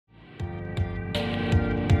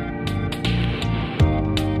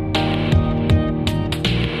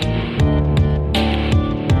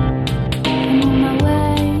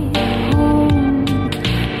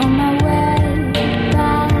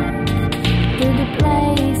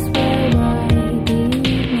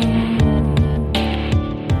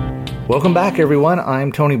Welcome back, everyone.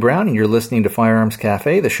 I'm Tony Brown, and you're listening to Firearms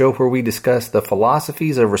Cafe, the show where we discuss the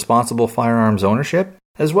philosophies of responsible firearms ownership,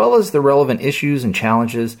 as well as the relevant issues and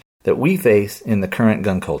challenges that we face in the current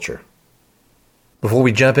gun culture. Before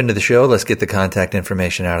we jump into the show, let's get the contact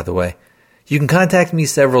information out of the way. You can contact me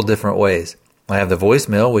several different ways. I have the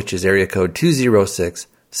voicemail, which is area code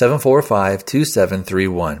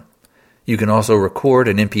 206-745-2731. You can also record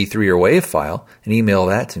an MP3 or WAV file and email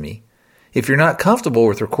that to me. If you're not comfortable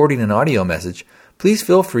with recording an audio message, please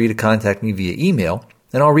feel free to contact me via email,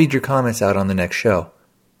 and I'll read your comments out on the next show.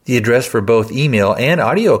 The address for both email and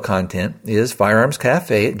audio content is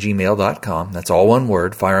firearmscafe@gmail.com. That's all one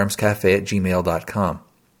word, firearmscafe@gmail.com.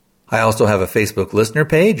 I also have a Facebook listener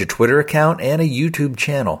page, a Twitter account, and a YouTube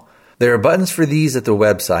channel. There are buttons for these at the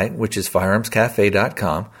website, which is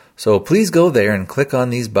firearmscafe.com, so please go there and click on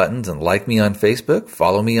these buttons and like me on Facebook,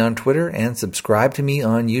 follow me on Twitter, and subscribe to me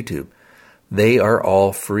on YouTube. They are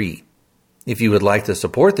all free. If you would like to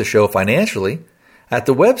support the show financially, at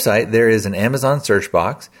the website there is an Amazon search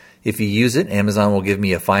box. If you use it, Amazon will give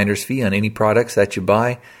me a finder's fee on any products that you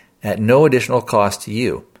buy at no additional cost to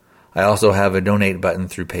you. I also have a donate button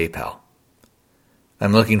through PayPal.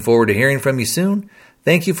 I'm looking forward to hearing from you soon.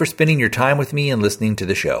 Thank you for spending your time with me and listening to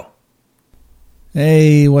the show.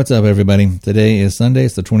 Hey, what's up, everybody? Today is Sunday.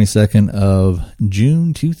 It's the 22nd of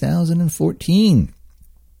June, 2014.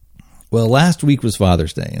 Well, last week was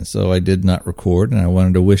Father's Day, and so I did not record, and I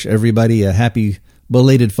wanted to wish everybody a happy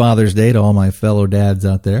belated Father's Day to all my fellow dads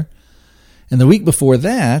out there. And the week before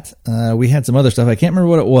that, we had some other stuff. I can't remember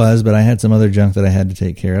what it was, but I had some other junk that I had to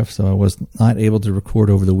take care of, so I was not able to record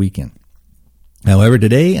over the weekend. However,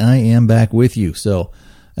 today I am back with you. So,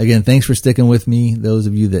 again, thanks for sticking with me, those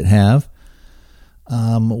of you that have.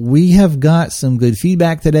 We have got some good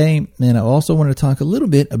feedback today, and I also want to talk a little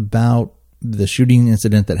bit about the shooting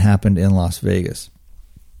incident that happened in Las Vegas.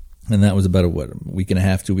 And that was about a week and a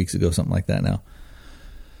half, 2 weeks ago, something like that now.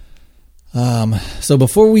 So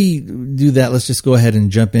before we do that, let's just go ahead and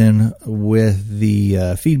jump in with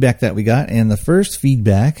the feedback that we got. And the first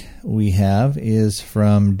feedback we have is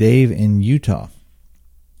from Dave in Utah.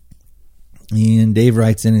 And Dave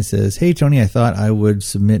writes in and says, "Hey, Tony, I thought I would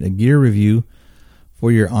submit a gear review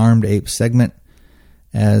for your Armed Ape segment,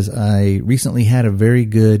 as I recently had a very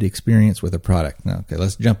good experience with a product." Now, okay,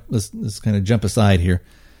 let's kind of jump aside here.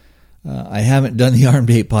 I haven't done the Armed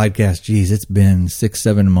Ape podcast. Geez, it's been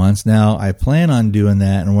 6-7 months now. I plan on doing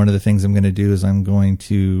that, and one of the things I'm going to do is I'm going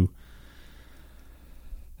to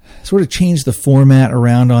sort of change the format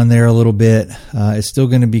around on there a little bit. It's still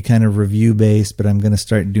going to be kind of review based, but I'm going to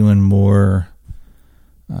start doing more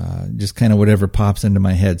just kind of whatever pops into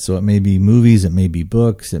my head. So it may be movies, it may be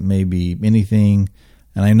books, it may be anything.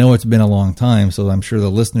 And I know it's been a long time, so I'm sure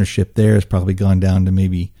the listenership there has probably gone down to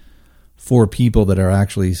maybe 4 people that are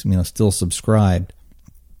actually, still subscribed.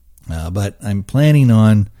 But I'm planning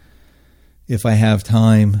on, if I have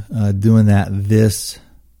time, doing that this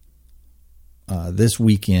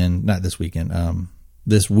weekend,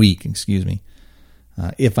 this week, excuse me,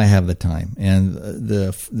 if I have the time. And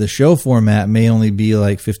the show format may only be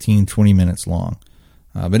like 15-20 minutes long.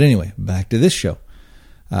 But anyway, back to this show.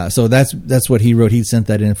 So that's what he wrote. He sent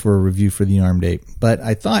that in for a review for the Armed Ape. But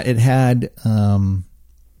I thought it had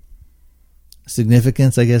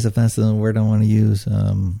significance, I guess, if that's the word I want to use,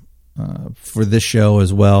 for this show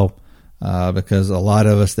as well, because a lot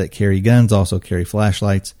of us that carry guns also carry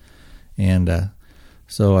flashlights. And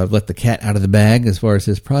so I've let the cat out of the bag as far as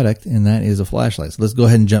his product, and that is a flashlight. So let's go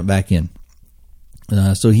ahead and jump back in.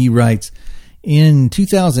 So he writes, "In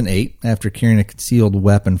 2008, after carrying a concealed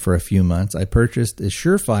weapon for a few months, I purchased a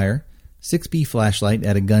Surefire 6B flashlight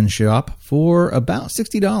at a gun shop for about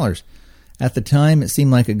 $60. At the time, it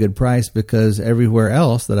seemed like a good price because everywhere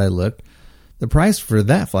else that I looked, the price for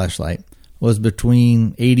that flashlight was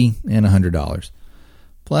between $80 and $100.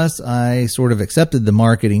 Plus, I sort of accepted the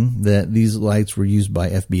marketing that these lights were used by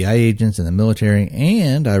FBI agents in the military,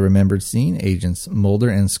 and I remembered seeing Agents Mulder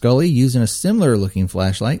and Scully using a similar-looking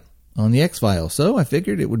flashlight on the X-Files, so I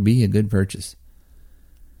figured it would be a good purchase.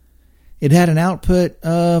 It had an output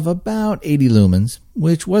of about 80 lumens,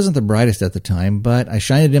 which wasn't the brightest at the time, but I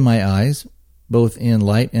shined it in my eyes, both in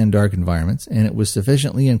light and dark environments, and it was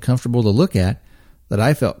sufficiently uncomfortable to look at that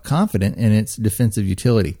I felt confident in its defensive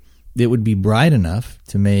utility. It would be bright enough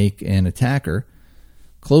to make an attacker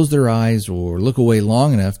close their eyes or look away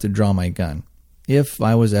long enough to draw my gun, if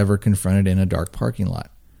I was ever confronted in a dark parking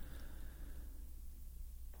lot.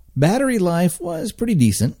 Battery life was pretty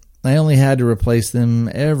decent. I only had to replace them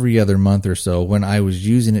every other month or so when I was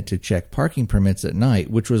using it to check parking permits at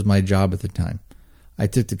night, which was my job at the time. I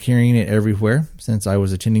took to carrying it everywhere since I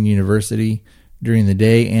was attending university during the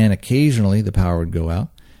day, and occasionally the power would go out.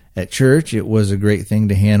 At church, it was a great thing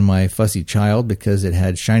to hand my fussy child because it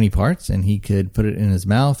had shiny parts and he could put it in his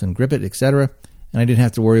mouth and grip it, etc., and I didn't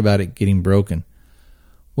have to worry about it getting broken.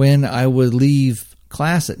 When I would leave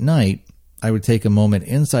class at night, I would take a moment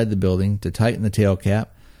inside the building to tighten the tail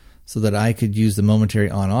cap so that I could use the momentary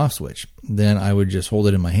on-off switch. Then I would just hold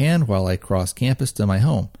it in my hand while I crossed campus to my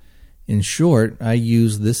home. In short, I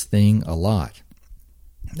used this thing a lot.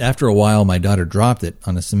 After a while, my daughter dropped it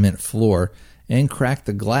on a cement floor and cracked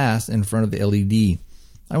the glass in front of the LED.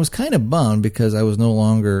 I was kind of bummed because it was no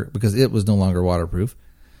longer waterproof,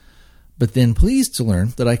 but then pleased to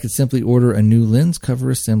learn that I could simply order a new lens cover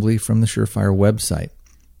assembly from the Surefire website.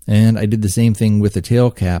 And I did the same thing with the tail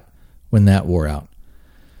cap when that wore out.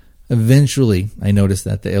 Eventually, I noticed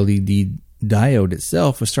that the LED diode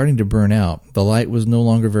itself was starting to burn out. The light was no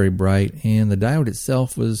longer very bright, and the diode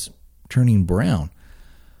itself was turning brown.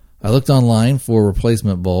 I looked online for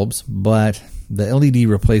replacement bulbs, but the LED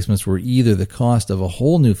replacements were either the cost of a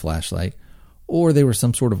whole new flashlight, or they were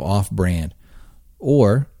some sort of off-brand,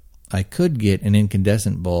 or I could get an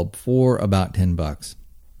incandescent bulb for about $10.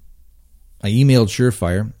 I emailed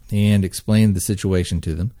Surefire and explained the situation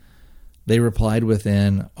to them. They replied with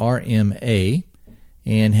an RMA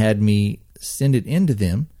and had me send it in to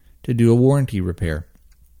them to do a warranty repair.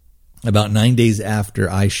 About 9 days after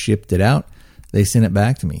I shipped it out, they sent it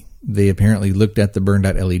back to me. They apparently looked at the burned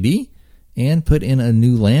out LED and put in a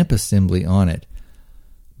new lamp assembly on it.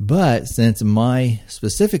 But since my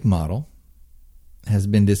specific model has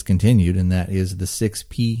been discontinued, and that is the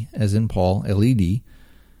 6P as in Paul LED,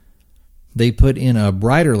 they put in a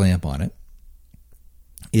brighter lamp on it.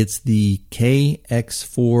 It's the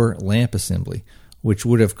KX4 lamp assembly, which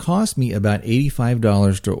would have cost me about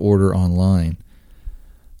 $85 to order online.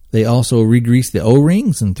 They also re-greased the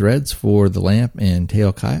O-rings and threads for the lamp and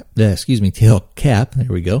tail cap, there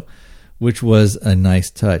we go, which was a nice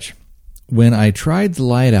touch. When I tried the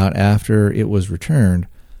light out after it was returned,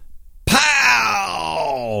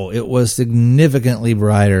 pow! It was significantly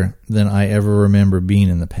brighter than I ever remember being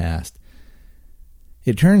in the past.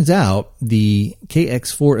 It turns out the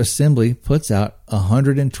KX4 assembly puts out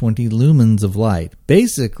 120 lumens of light.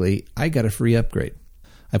 Basically, I got a free upgrade.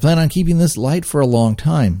 I plan on keeping this light for a long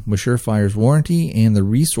time. With Surefire's warranty and the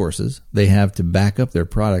resources they have to back up their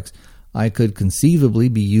products, I could conceivably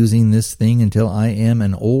be using this thing until I am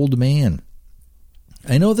an old man.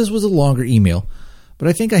 I know this was a longer email, but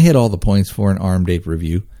I think I hit all the points for an Armed Ape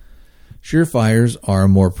review. Surefires are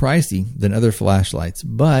more pricey than other flashlights,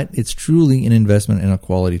 but it's truly an investment in a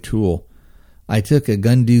quality tool. I took a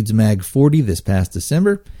Gun Dudes Mag 40 this past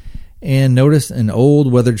December and noticed an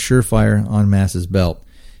old weathered Surefire on Mass's belt.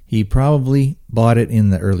 He probably bought it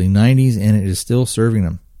in the early 90s and it is still serving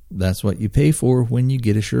him. That's what you pay for when you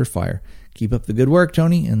get a Surefire. Keep up the good work,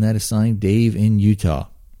 Tony, and that is signed Dave in Utah.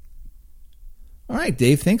 All right,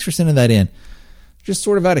 Dave, thanks for sending that in. Just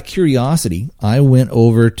sort of out of curiosity, I went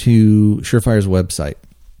over to Surefire's website,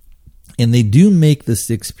 and they do make the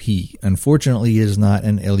 6P. Unfortunately, it is not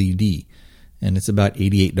an LED, and it's about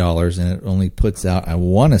 $88, and it only puts out, I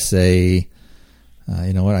want to say,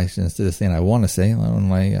 instead of saying I want to say,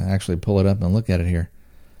 when I actually pull it up and look at it here,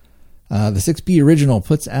 the 6P original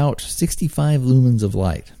puts out 65 lumens of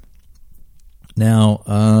light. Now,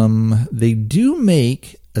 they do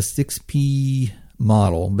make a 6P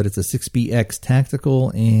model, but it's a 6PX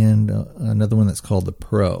Tactical and another one that's called the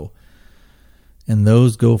Pro. And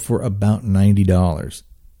those go for about $90.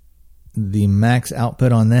 The max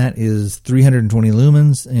output on that is 320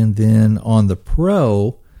 lumens, and then on the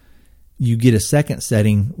Pro, you get a second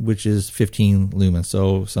setting, which is 15 lumens,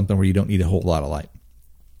 so something where you don't need a whole lot of light.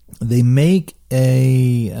 They make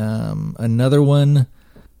another one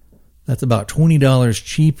that's about $20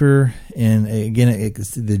 cheaper, and again,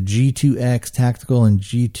 it's the G2X Tactical and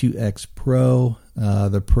G2X Pro.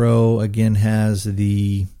 The Pro, again, has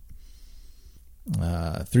the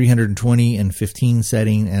 320 and 15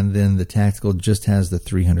 setting, and then the Tactical just has the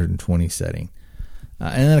 320 setting.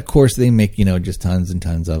 And then, of course, they make, just tons and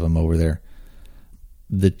tons of them over there.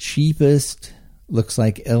 The cheapest, looks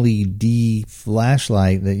like LED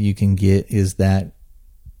flashlight that you can get is that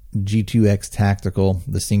G2X Tactical,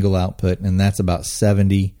 the single output, and that's about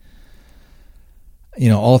 $70.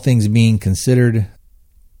 All things being considered,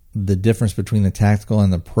 the difference between the Tactical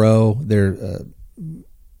and the Pro, they're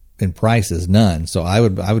in price is none. So I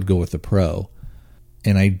would go with the Pro.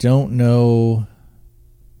 And I don't know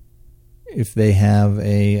if they have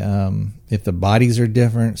if the bodies are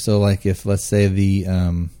different. So like if, let's say,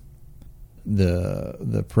 the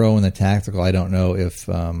Pro and the Tactical, I don't know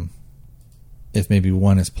if maybe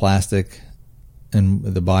one is plastic and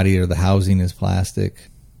the body or the housing is plastic.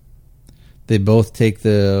 They both take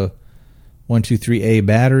the 123A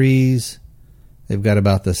batteries. They've got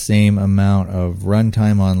about the same amount of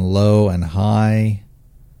runtime on low and high.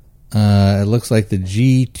 It looks like the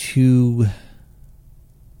G2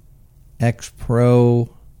 X Pro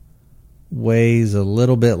weighs a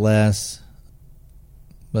little bit less,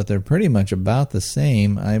 but they're pretty much about the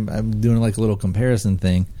same. I'm doing like a little comparison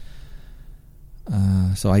thing.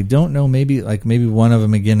 So I don't know. Maybe one of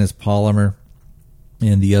them again is polymer,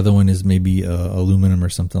 and the other one is maybe aluminum or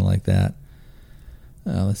something like that.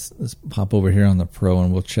 Let's pop over here on the Pro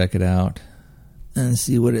and we'll check it out and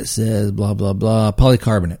see what it says. Blah blah blah.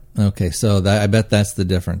 Polycarbonate. Okay, so I bet that's the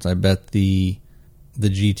difference. I bet the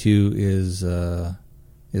G2 is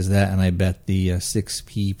that, and I bet the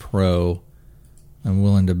 6P Pro. I'm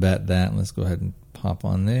willing to bet that. Let's go ahead and pop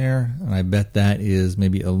on there, and I bet that is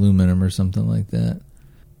maybe aluminum or something like that.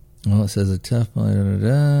 Well, it says a tough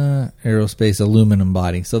aerospace aluminum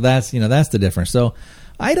body. So that's the difference. So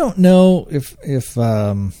I don't know if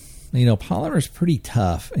polymer is pretty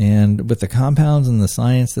tough, and with the compounds and the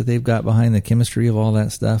science that they've got behind the chemistry of all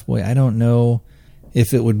that stuff, boy, I don't know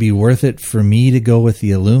if it would be worth it for me to go with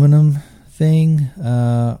the aluminum thing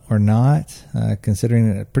or not,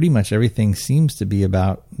 considering that pretty much everything seems to be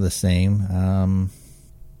about the same.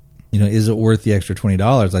 Is it worth the extra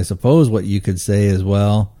 $20? I suppose what you could say is,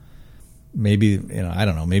 well, maybe, I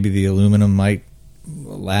don't know, maybe the aluminum might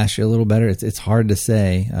last you a little better. It's hard to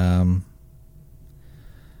say.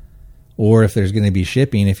 Or if there's going to be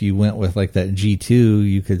shipping, if you went with like that G2,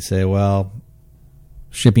 you could say, well,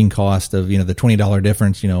 shipping cost of, the $20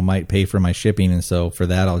 difference, might pay for my shipping. And so for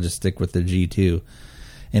that, I'll just stick with the G2.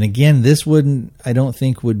 And again, this I don't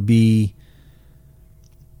think would be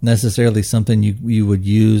necessarily something you would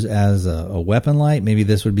use as a weapon light. Maybe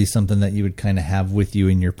this would be something that you would kind of have with you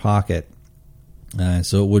in your pocket.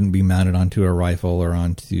 So it wouldn't be mounted onto a rifle or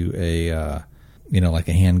onto a, like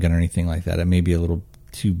a handgun or anything like that. It may be a little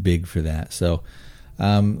too big for that. So,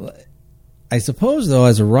 I suppose though,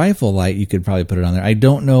 as a rifle light, you could probably put it on there. I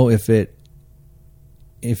don't know if it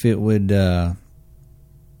would,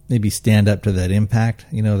 maybe stand up to that impact,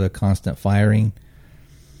 the constant firing,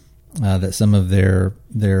 that some of their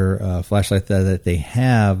flashlights that they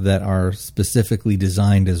have that are specifically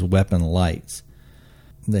designed as weapon lights.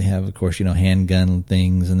 They have, of course, handgun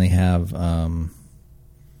things, and they have,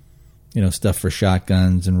 stuff for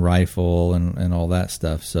shotguns and rifle and all that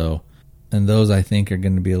stuff. So, and those I think are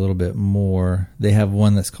going to be a little bit more. They have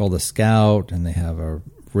one that's called a Scout, and they have a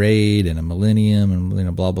Raid and a Millennium, and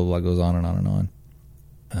blah blah blah, goes on and on and on.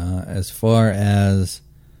 As far as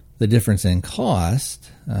the difference in cost,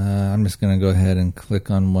 I'm just going to go ahead and click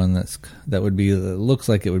on one that looks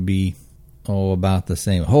like it would be about the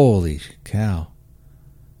same. Holy cow!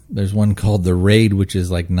 There's one called the Raid, which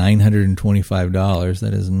is like $925.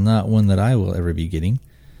 That is not one that I will ever be getting.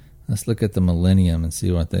 Let's look at the Millennium and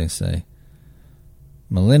see what they say.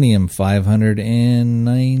 Millennium,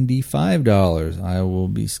 $595. I will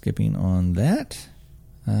be skipping on that.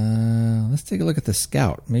 Let's take a look at the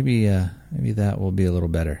Scout. Maybe that will be a little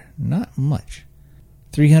better. Not much.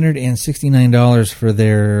 $369 for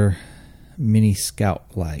their mini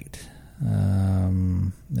Scout light.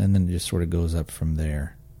 And then it just sort of goes up from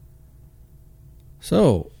there.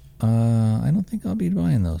 So, I don't think I'll be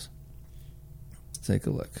buying those. Let's take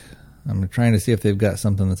a look. I'm trying to see if they've got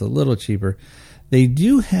something that's a little cheaper. They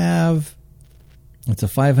do have, it's a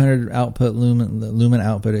 500 output lumen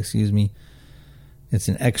output, excuse me. It's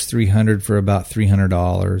an X300 for about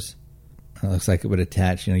 $300. It looks like it would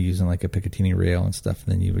attach, using like a Picatinny rail and stuff.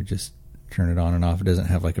 And then you would just turn it on and off. It doesn't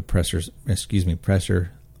have like a pressure switch.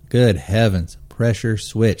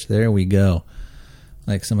 There we go.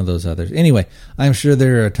 Like some of those others. Anyway, I'm sure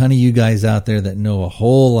there are a ton of you guys out there that know a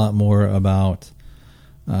whole lot more about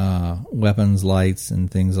weapons, lights, and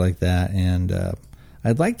things like that. And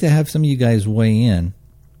I'd like to have some of you guys weigh in.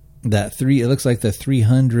 It looks like the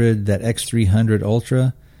 300, that X300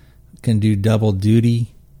 Ultra, can do double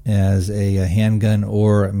duty as a handgun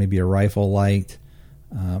or maybe a rifle light.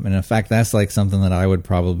 And in fact, that's like something that I would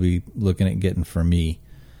probably be looking at getting for me.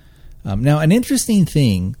 Now, an interesting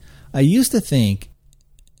thing, I used to think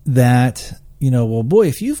that,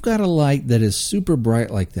 if you've got a light that is super bright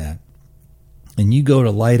like that, and you go to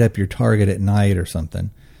light up your target at night or something,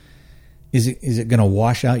 is it going to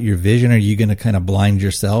wash out your vision? Are you going to kind of blind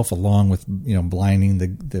yourself along with, blinding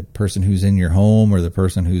the person who's in your home or the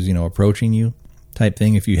person who's, approaching you type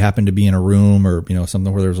thing, if you happen to be in a room or,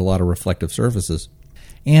 something where there's a lot of reflective surfaces?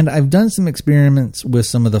 And I've done some experiments with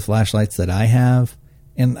some of the flashlights that I have,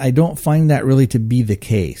 and I don't find that really to be the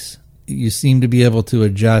case. you seem to be able to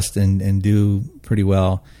adjust and do pretty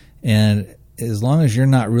well. And as long as you're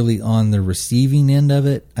not really on the receiving end of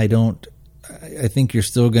it, I think you're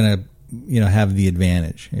still going to, have the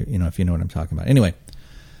advantage, if you know what I'm talking about. Anyway,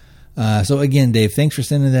 so again, Dave, thanks for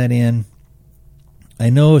sending that in. I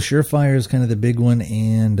know Surefire is kind of the big one,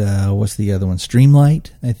 and what's the other one? Streamlight,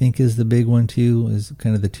 I think, is the big one too. Is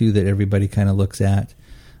kind of the two that everybody kind of looks at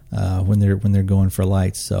when they're going for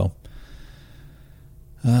lights. So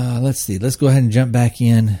let's see. Let's go ahead and jump back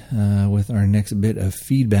in with our next bit of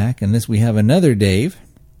feedback. And we have another Dave,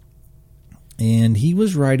 and he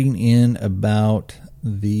was writing in about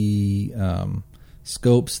the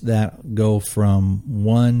scopes that go from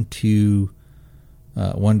 1 to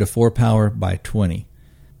 4 power by 20.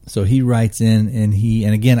 So he writes in,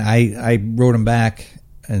 and again, I wrote him back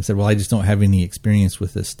and said, well, I just don't have any experience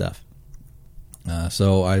with this stuff.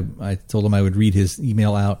 So I told him I would read his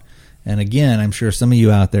email out. And again, I'm sure some of you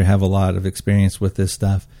out there have a lot of experience with this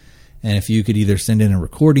stuff. And if you could either send in a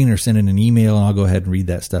recording or send in an email, and I'll go ahead and read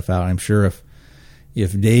that stuff out. I'm sure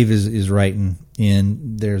if Dave is writing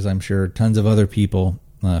in, there's, I'm sure, tons of other people,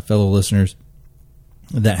 fellow listeners,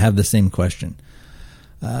 that have the same question.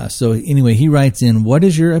 So anyway, he writes in, what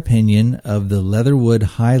is your opinion of the Leatherwood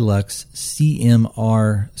Hilux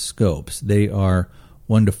CMR scopes? They are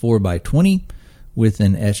 1 to 4 by 20 with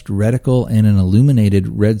an etched reticle and an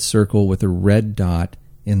illuminated red circle with a red dot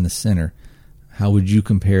in the center. How would you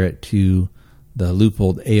compare it to the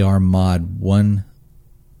Leupold AR Mod 1,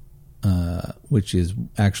 which is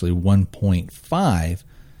actually 1.5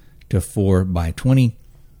 to 4 by 20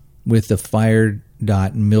 with the fire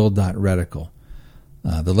dot mill dot reticle?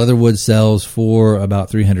 The Leatherwood sells for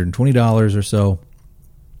about $320 or so,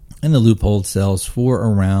 and the Leupold sells for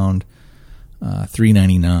around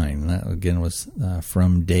 $399. That again was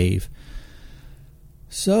from Dave.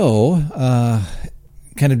 So,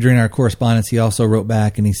 kind of during our correspondence, he also wrote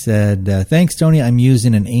back and he said, "Thanks, Tony. I'm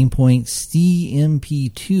using an Aimpoint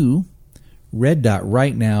CMP2 red dot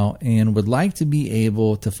right now, and would like to be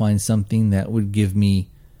able to find something that would give me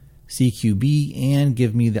CQB and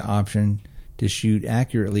give me the option to shoot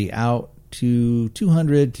accurately out to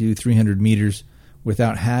 200 to 300 meters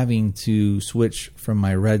without having to switch from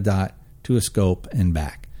my red dot to a scope and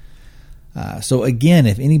back." So again,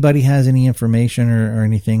 if anybody has any information or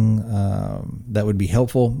anything that would be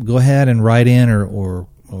helpful, go ahead and write in or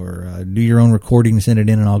do your own recording and send it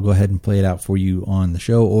in, and I'll go ahead and play it out for you on the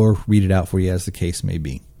show or read it out for you as the case may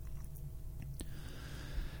be.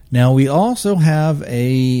 Now, we also have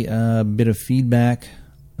a bit of feedback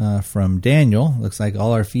from Daniel. Looks like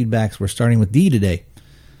all our feedbacks were starting with D today.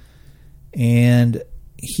 And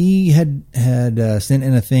he had sent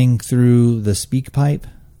in a thing through the SpeakPipe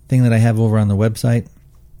thing that I have over on the website.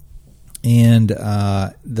 And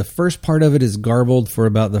the first part of it is garbled for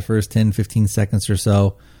about the first 10, 15 seconds or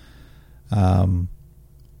so.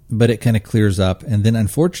 But it kind of clears up. And then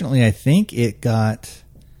unfortunately, I think it got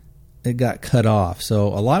cut off. So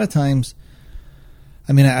a lot of times,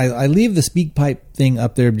 I mean, I leave the SpeakPipe thing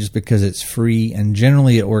up there just because it's free, and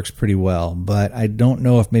generally it works pretty well. But I don't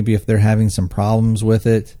know if they're having some problems with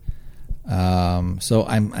it. So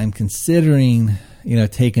I'm considering,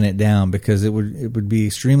 taking it down, because it would be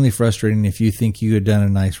extremely frustrating if you think you had done a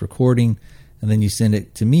nice recording and then you send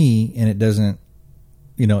it to me and it doesn't,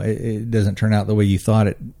 it doesn't turn out the way you thought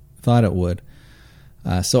it would.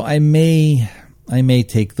 So I may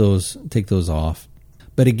take those off.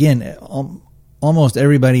 But again, almost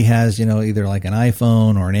everybody has, either like an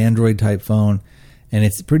iPhone or an Android type phone, and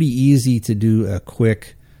it's pretty easy to do a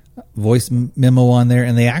quick voice memo on there,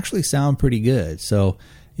 and they actually sound pretty good. So,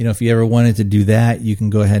 if you ever wanted to do that, you can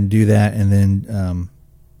go ahead and do that, and then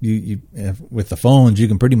with the phones, you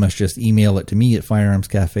can pretty much just email it to me at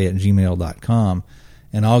firearmscafe@gmail.com,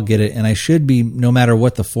 and I'll get it. And I should be, no matter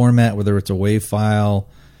what the format, whether it's a WAV file,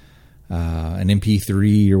 an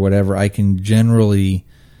MP3 or whatever, I can generally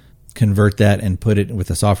convert that and put it with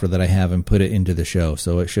the software that I have and put it into the show.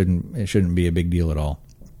 So it shouldn't be a big deal at all.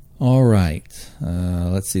 All right.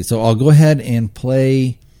 Let's see. So I'll go ahead and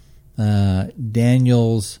play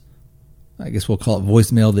Daniel's, I guess we'll call it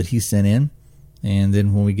voicemail that he sent in. And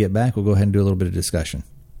then when we get back, we'll go ahead and do a little bit of discussion.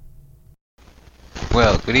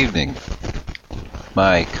 Well, good evening.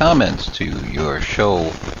 My comments to your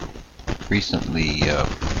show recently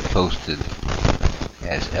posted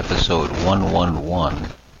as episode 111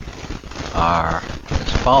 are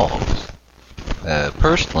as follows.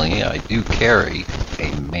 Personally, I do carry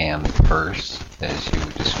a man purse, as you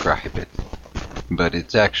describe it, but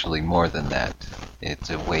it's actually more than that. It's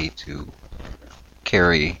a way to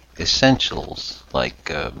carry essentials like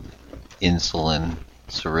insulin,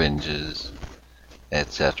 syringes,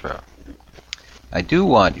 etc. I do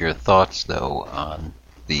want your thoughts, though, on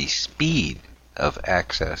the speed of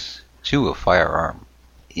access to a firearm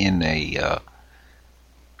in a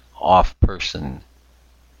off-person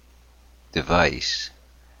device,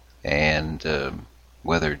 and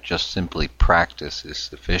whether just simply practice is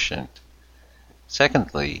sufficient.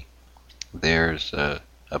 Secondly, there's a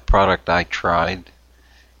product I tried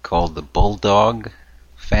called the Bulldog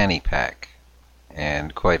Fanny Pack,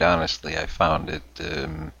 and quite honestly I found it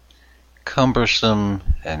cumbersome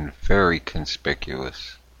and very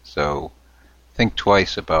conspicuous, so think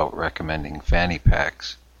twice about recommending fanny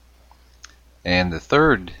packs. And the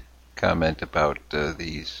third comment about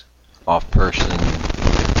these off-person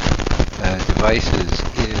devices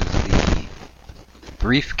is the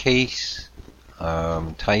briefcase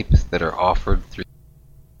types that are offered through.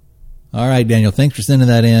 All right, Daniel, thanks for sending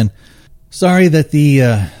that in. Sorry that the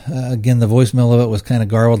voicemail of it was kind of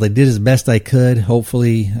garbled. I did as best I could.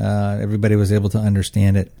 Hopefully, everybody was able to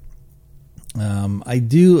understand it.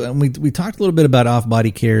 We talked a little bit about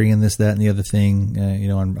off-body carry and this, that, and the other thing,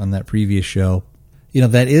 on that previous show.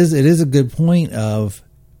 It is a good point of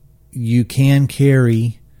you can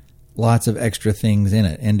carry lots of extra things in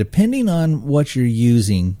it. And depending on what you're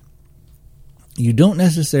using, you don't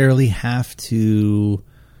necessarily have to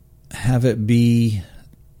have it be,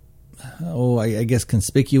 I guess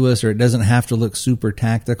conspicuous, or it doesn't have to look super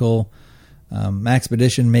tactical.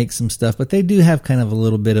 Maxpedition makes some stuff, but they do have kind of a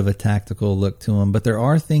little bit of a tactical look to them. But there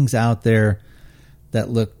are things out there that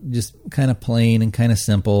look just kind of plain and kind of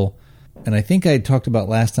simple. And I think I talked about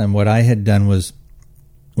last time what I had done was,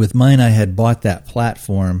 with mine, I had bought that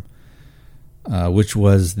platform, which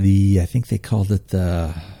was I think they called it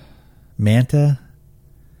the Manta,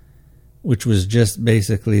 which was just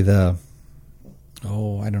basically I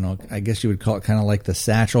don't know, I guess you would call it kind of like the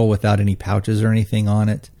satchel without any pouches or anything on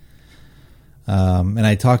it. And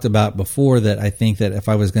I talked about before that I think that if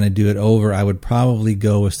I was going to do it over, I would probably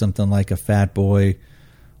go with something like a Fat Boy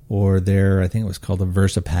or I think it was called a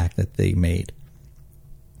VersaPack that they made.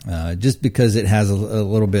 Just because it has a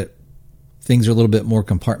little bit, things are a little bit more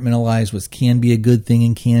compartmentalized, which can be a good thing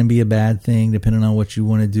and can be a bad thing depending on what you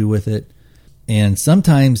want to do with it. And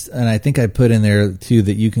sometimes, and I think I put in there too,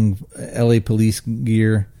 that you can, LA Police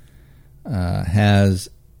Gear has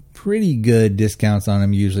pretty good discounts on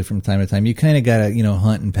them usually from time to time. You kind of got to,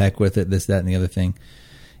 hunt and peck with it, this, that, and the other thing.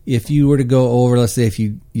 If you were to go over, let's say if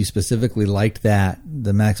you specifically liked the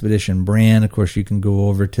Maxpedition brand, of course you can go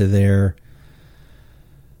over to their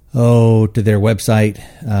website.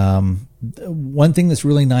 One thing that's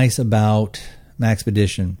really nice about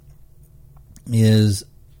Maxpedition is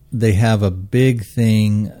they have a big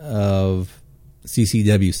thing of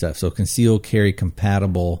CCW stuff, so concealed carry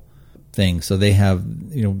compatible things. So they have,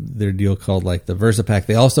 their deal called like the VersaPack.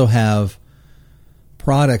 They also have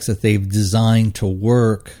products that they've designed to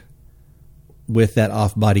work with that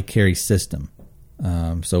off-body carry system.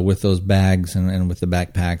 So with those bags and with the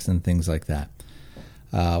backpacks and things like that.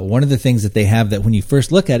 One of the things that they have that when you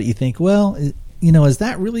first look at it, you think, well, is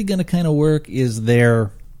that really going to kind of work? Is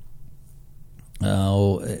their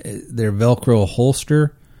Velcro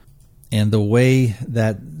holster, and the way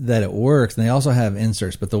that it works, and they also have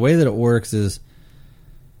inserts, but the way that it works is,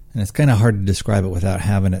 and it's kind of hard to describe it without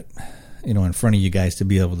having it, in front of you guys to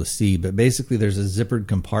be able to see, but basically there's a zippered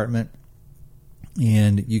compartment,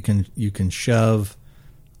 and you can shove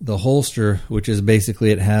the holster, which is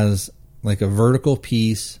basically, it has like a vertical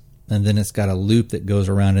piece, and then it's got a loop that goes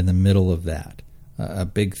around in the middle of that, a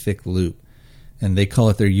big thick loop. And they call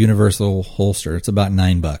it their universal holster. It's about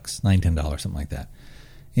 $9, $10, something like that.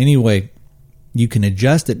 Anyway, you can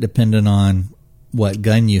adjust it depending on what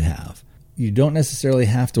gun you have. You don't necessarily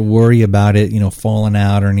have to worry about it, falling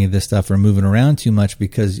out or any of this stuff or moving around too much,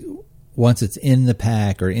 because once it's in the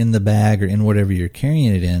pack or in the bag or in whatever you're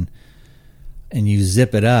carrying it in, and you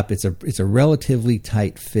zip it up, it's a relatively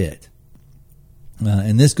tight fit.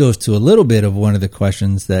 And this goes to a little bit of one of the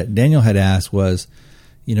questions that Daniel had asked was,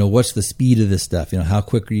 what's the speed of this stuff? How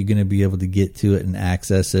quick are you going to be able to get to it and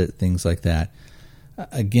access it, things like that.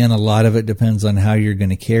 Again, a lot of it depends on how you're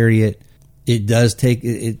going to carry it. It does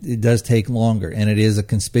take longer, and it is a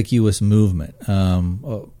conspicuous movement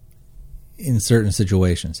in certain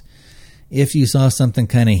situations. If you saw something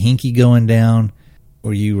kind of hinky going down,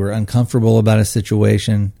 or you were uncomfortable about a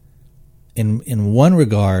situation, in one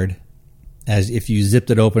regard, as if you zipped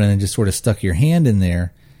it open and then just sort of stuck your hand in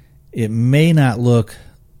there, it may not look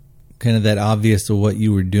kind of that obvious to what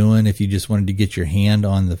you were doing if you just wanted to get your hand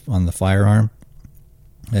on the firearm.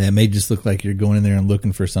 And it may just look like you're going in there and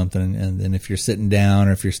looking for something, and then if you're sitting down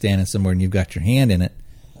or if you're standing somewhere and you've got your hand in it,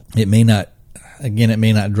 it may not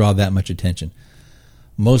draw that much attention.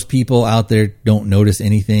 most people out there don't notice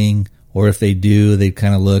anything, or if they do, they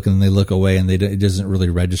kind of look and they look away, and it doesn't really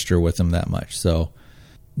register with them that much. So,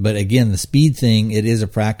 but again, the speed thing, it is a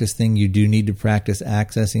practice thing. You do need to practice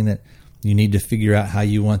accessing it. You need to figure out how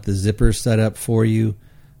you want the zipper set up for you.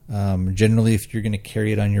 Generally, if you're going to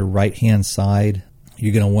carry it on your right-hand side,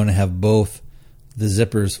 you're going to want to have both the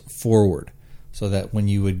zippers forward, so that when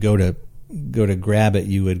you would go to grab it,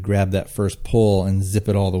 you would grab that first pull and zip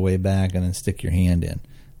it all the way back and then stick your hand in,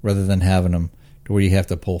 rather than having them to where you have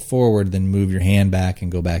to pull forward, then move your hand back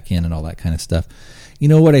and go back in and all that kind of stuff. You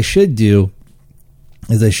know what I should do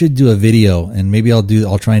is I should do a video, and maybe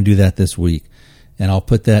I'll try and do that this week, and I'll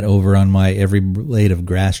put that over on my Every Blade of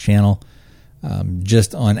Grass channel,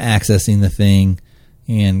 just on accessing the thing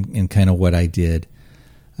and kind of what I did.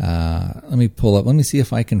 Let me pull up. Let me see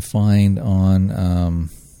if I can find on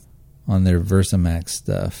their VersaMax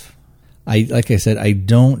stuff. Like I said, I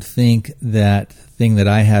don't think that thing that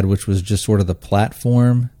I had, which was just sort of the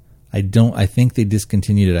platform, I think they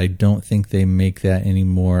discontinued it. I don't think they make that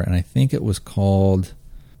anymore. And I think it was called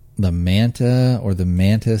the Manta or the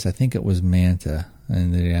Mantis. I think it was Manta.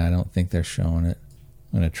 And I don't think they're showing it.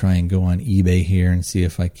 I'm going to try and go on eBay here and see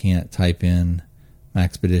if I can't type in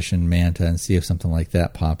Maxpedition Manta and see if something like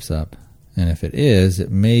that pops up. And if it is,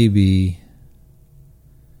 it may be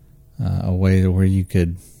a way where you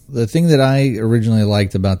could... The thing that I originally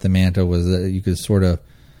liked about the Manta was that you could sort of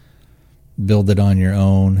build it on your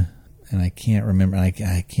own. And I can't remember. I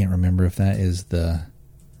can't remember if that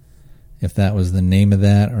was the name of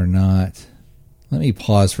that or not. Let me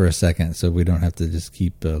pause for a second so we don't have to just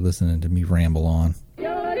keep listening to me ramble on.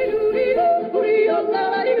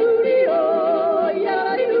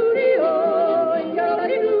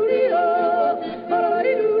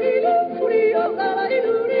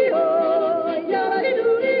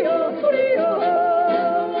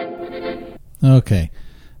 Okay.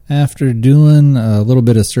 After doing a little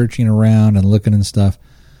bit of searching around and looking and stuff,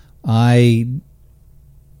 the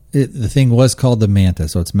thing was called the Manta.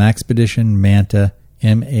 So it's Maxpedition Manta,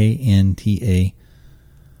 Manta.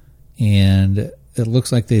 And it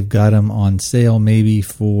looks like they've got them on sale maybe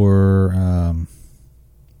for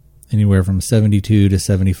anywhere from $72 to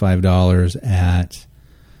 $75 at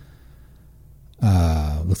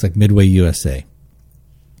looks like Midway USA.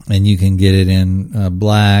 And you can get it in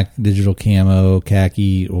black, digital camo,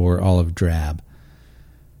 khaki, or olive drab.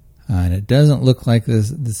 And it doesn't look like the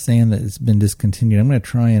saying that it's been discontinued. I'm going to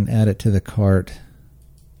try and add it to the cart.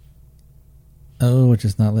 Oh, it's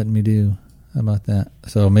just not letting me do. How about that?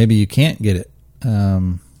 So maybe you can't get it.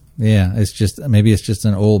 It's just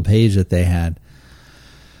an old page that they had.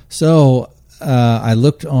 So I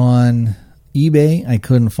looked on eBay. I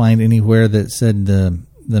couldn't find anywhere that said the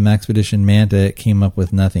Maxpedition Manta. It came up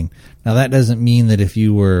with nothing. Now that doesn't mean that if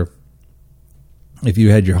you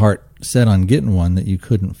had your heart set on getting one that you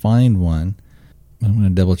couldn't find one. I'm going to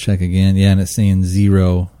double check again. Yeah, and it's saying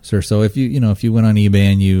zero, sir. So if you went on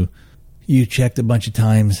eBay and you checked a bunch of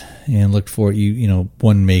times and looked for it,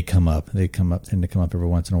 one may come up. They tend to come up every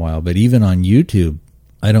once in a while. But even on YouTube,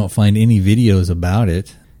 I don't find any videos about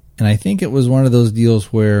it. And I think it was one of those deals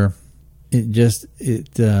where it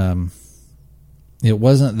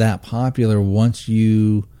wasn't that popular once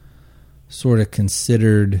you sort of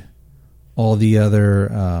considered all the other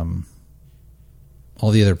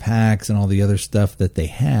packs and all the other stuff that they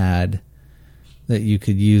had that you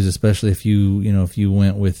could use, especially if you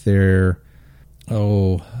went with their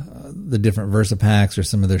the different Versa packs or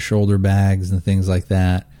some of their shoulder bags and things like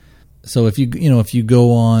that. So if you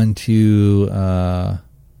go on to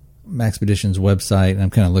Maxpedition's website, and I'm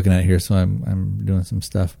kind of looking at it here, so I'm doing some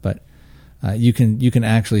stuff, but you can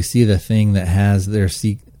actually see the thing that has their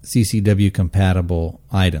CCW compatible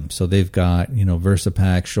items. So they've got Versa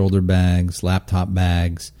packs, shoulder bags, laptop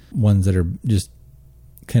bags, ones that are just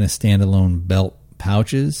kind of standalone belt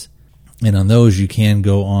pouches, and on those you can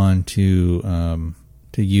go on to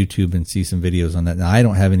YouTube and see some videos on that. Now I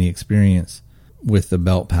don't have any experience with the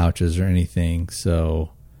belt pouches or anything, so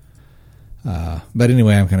but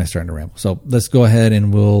anyway, I'm kind of starting to ramble. So let's go ahead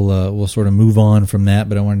and we'll sort of move on from that.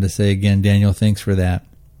 But I wanted to say again, Daniel, thanks for that.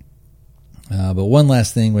 But one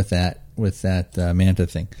last thing with that Manta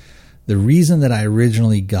thing. The reason that I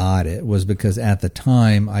originally got it was because at the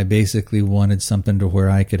time I basically wanted something to where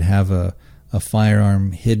I could have a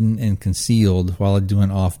firearm hidden and concealed while doing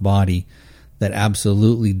off-body that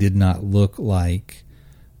absolutely did not look like,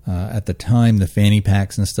 at the time, the fanny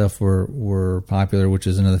packs and stuff were popular, which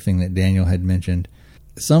is another thing that Daniel had mentioned.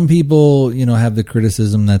 Some people, have the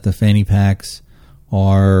criticism that the fanny packs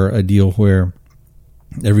are a deal where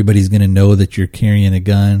everybody's going to know that you're carrying a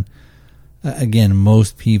gun. again,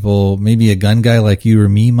 most people, maybe a gun guy like you or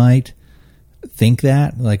me might think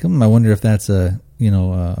that, like, I wonder if that's a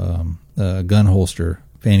gun holster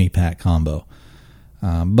fanny pack combo.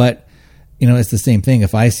 But it's the same thing.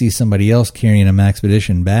 If I see somebody else carrying a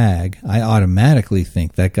Maxpedition bag, I automatically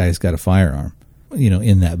think that guy's got a firearm,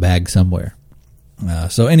 in that bag somewhere.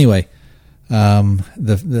 So anyway,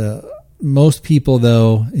 the most people,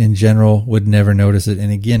 though, in general, would never notice it.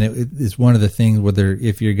 And again, it's one of the things, whether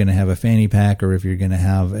if you're going to have a fanny pack or if you're going to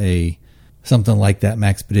have something like that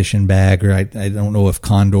Maxpedition bag, or I don't know if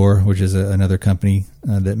Condor, which is another company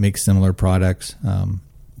that makes similar products,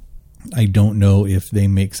 I don't know if they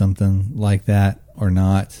make something like that or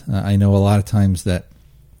not. I know a lot of times that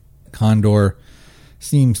Condor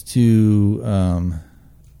seems to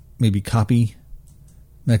maybe copy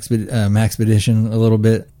Maxpedition a little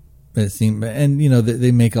bit. It seems, and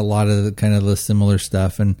they make a lot of the similar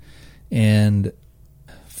stuff, and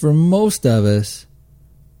for most of us,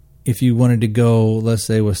 if you wanted to go, let's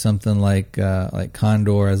say, with something like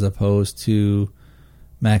Condor as opposed to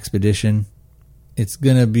Maxpedition, it's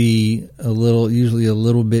going to be usually a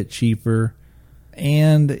little bit cheaper.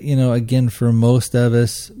 And, again, for most of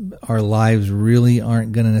us, our lives really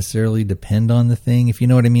aren't going to necessarily depend on the thing, if you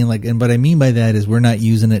know what I mean. And what I mean by that is we're not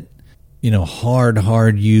using it,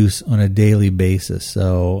 hard use on a daily basis.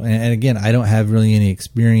 So, and again, I don't have really any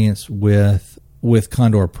experience with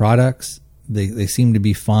Condor products. They seem to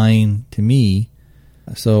be fine to me.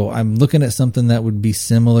 So I'm looking at something that would be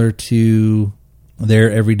similar to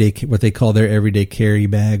their everyday, what they call their everyday carry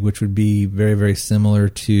bag, which would be very, very similar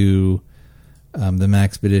to the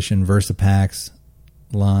Maxpedition VersaPacks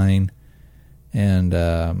line. And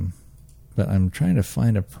but I'm trying to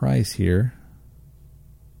find a price here,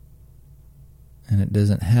 and it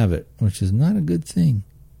doesn't have it, which is not a good thing.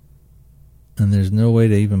 And there's no way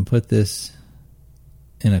to even put this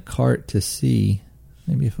in a cart to see.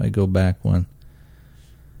 Maybe if I go back one.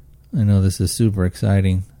 I know this is super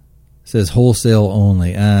exciting. It says wholesale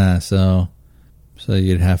only. So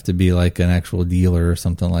you'd have to be like an actual dealer or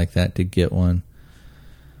something like that to get one.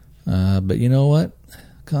 But you know what,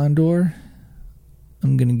 Condor?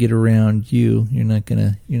 I'm gonna get around you. You're not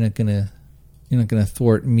gonna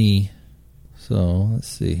thwart me. So let's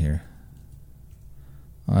see here.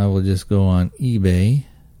 I will just go on eBay,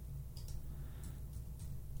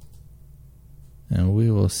 and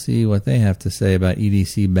we will see what they have to say about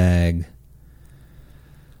EDC bag.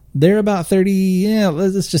 They're about $30,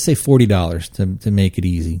 let's just say $40 to make it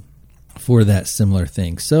easy for that similar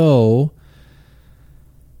thing. So,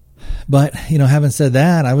 but, having said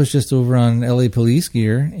that, I was just over on LA Police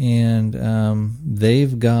Gear, and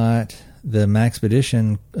they've got the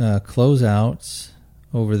Maxpedition closeouts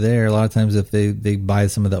over there. A lot of times if they buy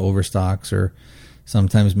some of the overstocks, or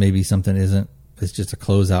sometimes maybe something it's just a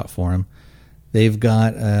closeout for them. They've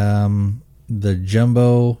got the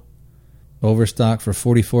Jumbo Overstock for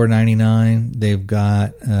 $44.99. They've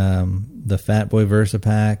got the Fat Boy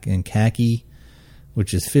VersaPack in khaki,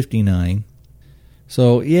 which is $59.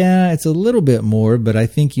 So yeah, it's a little bit more, but I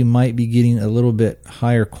think you might be getting a little bit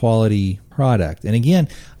higher quality product. And again,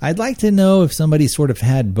 I'd like to know if somebody sort of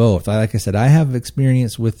had both. Like I said, I have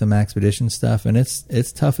experience with the Maxpedition stuff, and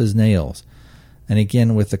it's tough as nails. And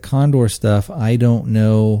again, with the Condor stuff, I don't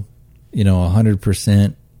know,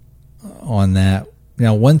 100% on that.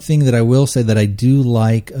 Now, one thing that I will say that I do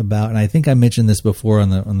like about, and I think I mentioned this before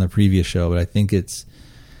on the previous show, but I think it's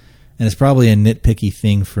probably a nitpicky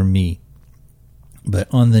thing for me, but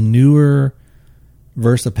on the newer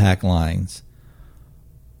VersaPack lines,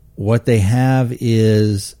 what they have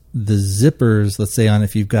is the zippers, let's say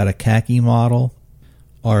if you've got a khaki model,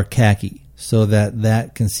 are khaki, so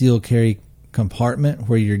that concealed carry compartment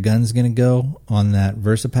where your gun's going to go on that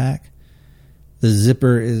VersaPack, the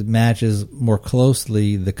zipper matches more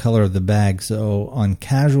closely the color of the bag. So on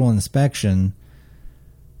casual inspection,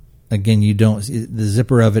 again, the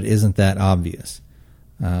zipper of it isn't that obvious.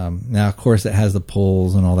 Now, of course, it has the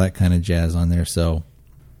pulls and all that kind of jazz on there. So,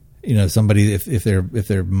 somebody if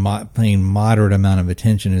they're paying moderate amount of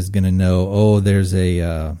attention is going to know, there's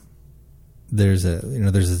a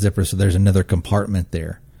zipper, so there's another compartment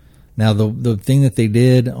there. Now, the thing that they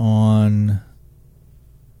did on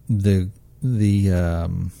the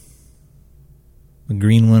green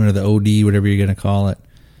one, or the OD, whatever you're going to call it,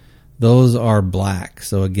 those are black.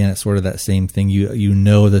 So again, it's sort of that same thing. You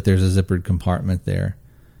know that there's a zippered compartment there,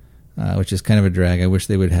 which is kind of a drag. I wish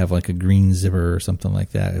they would have like a green zipper or something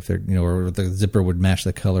like that. If they're, or the zipper would match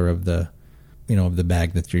the color of the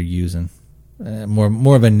bag that you're using.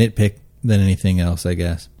 More of a nitpick than anything else, I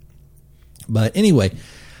guess. But anyway,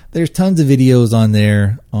 there's tons of videos on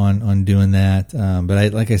there on doing that.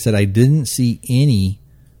 But like I said, I didn't see any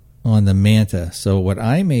on the Manta. So what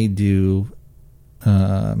I may do,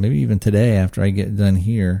 maybe even today after I get done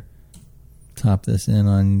here, top this in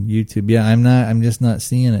on YouTube. Yeah, I'm just not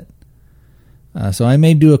seeing it. So I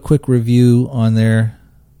may do a quick review on there.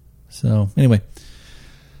 So anyway,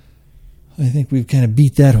 I think we've kind of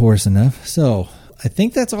beat that horse enough. So I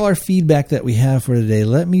think that's all our feedback that we have for today.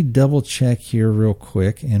 Let me double check here real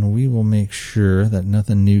quick, and we will make sure that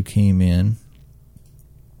nothing new came in,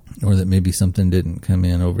 or that maybe something didn't come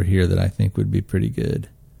in over here that I think would be pretty good.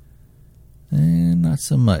 And not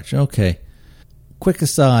so much. Okay. Quick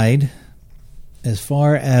aside, as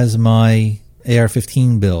far as my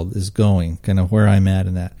AR-15 build is going, kind of where I'm at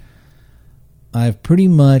in that, I've pretty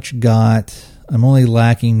much got, I'm only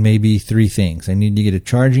lacking maybe 3 things. I need to get a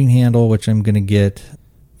charging handle, which I'm going to get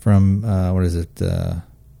from,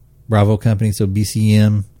 Bravo Company, so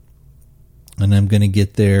BCM. And I'm going to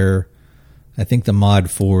get their, I think the Mod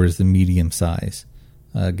 4 is the medium size.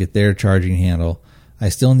 Get their charging handle. I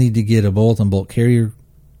still need to get a bolt and bolt carrier,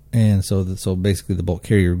 and so basically the bolt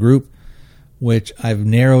carrier group, which I've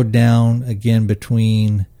narrowed down again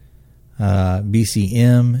between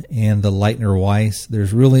BCM and the Leitner Weiss.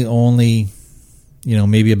 There's really only,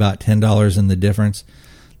 maybe about $10 in the difference.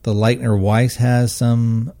 The Leitner Weiss has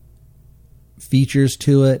some features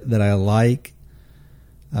to it that I like,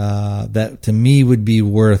 that to me would be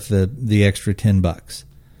worth the extra $10.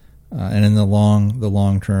 And in the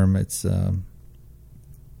long term, it's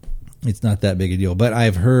not that big a deal. But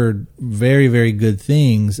I've heard very, very good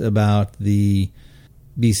things about the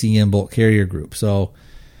BCM bolt carrier group. So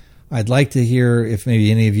I'd like to hear if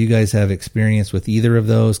maybe any of you guys have experience with either of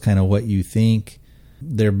those, kind of what you think.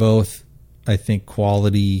 They're both, I think,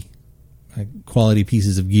 quality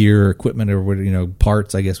pieces of gear, or equipment, or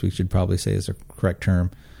parts, I guess we should probably say is the correct term.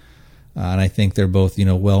 And I think they're both,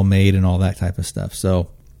 well made and all that type of stuff. So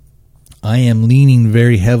I am leaning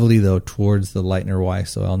very heavily, though, towards the Leitner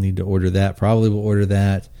Weiss, so I'll need to order that. Probably will order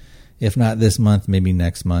that, if not this month, maybe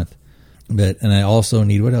next month. And I also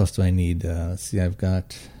need, what else do I need? Let's see, I've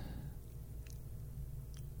got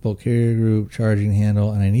bolt carrier group, charging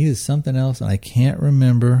handle, and I needed something else, and I can't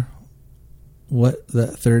remember what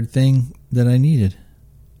that third thing that I needed.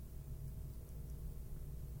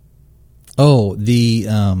 Oh, the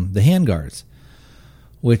handguards,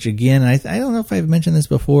 which again, I don't know if I've mentioned this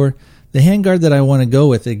before. The handguard that I want to go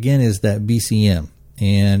with, again, is that BCM,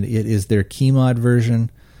 and it is their Keymod version.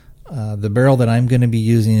 The barrel that I'm going to be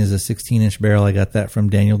using is a 16-inch barrel. I got that from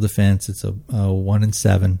Daniel Defense. It's a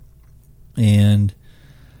 1-in-7, and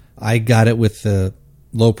I got it with the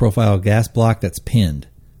low-profile gas block that's pinned.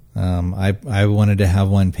 I wanted to have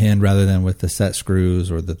one pinned rather than with the set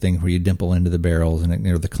screws or the thing where you dimple into the barrels and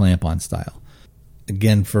the clamp-on style.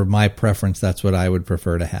 Again, for my preference, that's what I would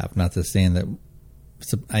prefer to have. Not to saying that.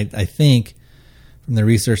 I think from the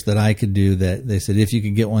research that I could do, that they said if you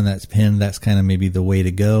could get one that's pinned, that's kind of maybe the way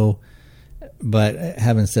to go. But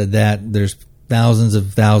having said that, there's thousands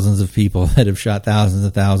of people that have shot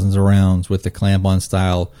thousands of rounds with the clamp-on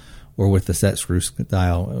style or with the set screw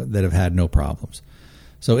style that have had no problems.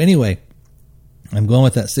 So anyway, I'm going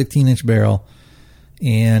with that 16-inch barrel,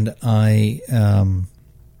 and I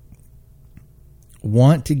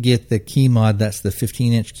want to get the Keymod. That's the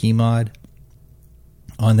 15-inch Keymod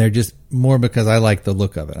on there, just more because I like the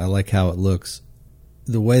look of it. I like how it looks.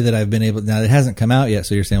 The way that I've been able, now it hasn't come out yet,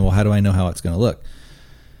 so you're saying, well, how do I know how it's going to look?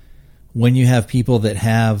 When you have people that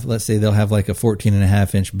have, let's say they'll have like a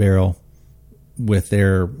 14.5-inch barrel with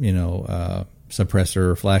their, suppressor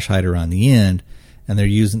or flash hider on the end, and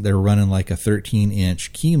they're running like a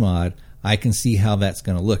 13-inch Keymod, I can see how that's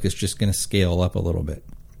going to look. It's just going to scale up a little bit.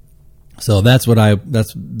 So that's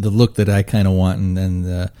the look that I kind of want,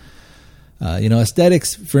 and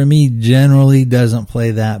aesthetics for me generally doesn't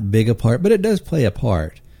play that big a part, but it does play a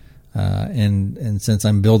part. And since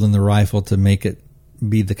I'm building the rifle to make it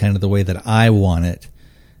be the kind of the way that I want it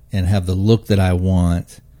and have the look that I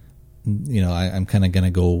want, I'm kind of going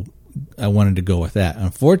to go. I wanted to go with that.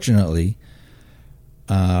 Unfortunately,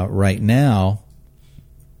 right now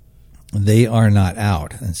they are not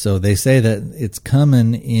out, and so they say that it's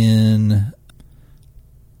coming in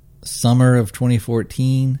summer of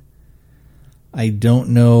 2014. I don't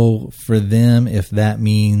know for them if that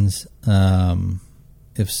means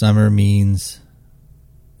if summer means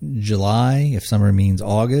July, if summer means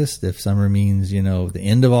August, if summer means the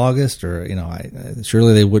end of August, or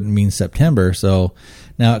surely they wouldn't mean September. So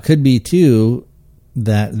now it could be too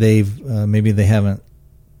that they've maybe they haven't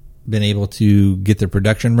been able to get their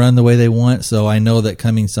production run the way they want. So I know that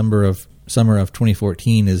coming summer of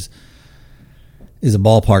 2014 is a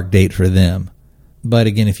ballpark date for them. But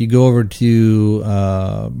again, if you go over to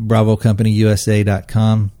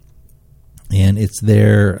BravoCompanyUSA.com, and it's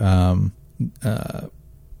their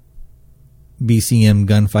BCM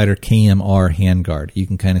Gunfighter KMR handguard, you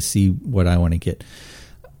can kind of see what I want to get.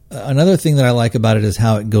 Another thing that I like about it is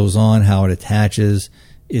how it goes on, how it attaches.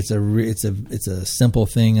 It's a simple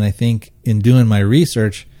thing, and I think in doing my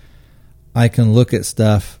research, I can look at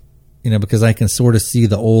stuff, because I can sort of see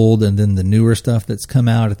the old and then the newer stuff that's come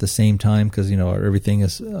out at the same time, because everything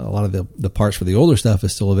is, a lot of the parts for the older stuff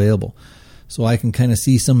is still available. So I can kind of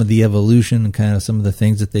see some of the evolution and kind of some of the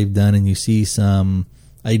things that they've done, and you see some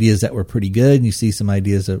ideas that were pretty good, and you see some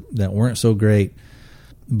ideas that weren't so great.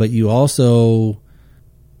 But you also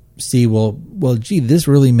see, well, gee, this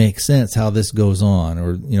really makes sense how this goes on,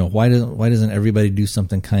 or why doesn't everybody do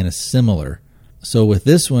something kind of similar? So with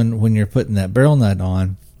this one, when you're putting that barrel nut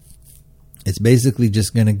on, it's basically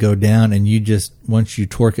just going to go down, and once you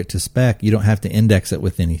torque it to spec, you don't have to index it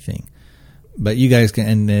with anything. But you guys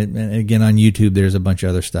can, and again on YouTube, there's a bunch of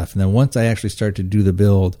other stuff. And then once I actually start to do the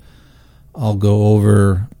build, I'll go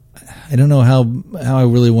over. I don't know how I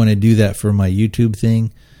really want to do that for my YouTube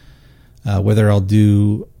thing. Whether I'll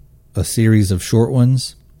do a series of short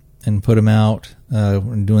ones and put them out,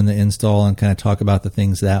 doing the install and kind of talk about the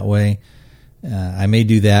things that way. I may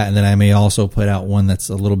do that, and then I may also put out one that's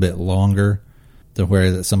a little bit longer, to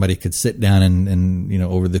where that somebody could sit down and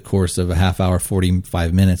over the course of a half hour,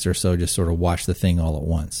 45 minutes or so, just sort of watch the thing all at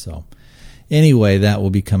once. So anyway, that will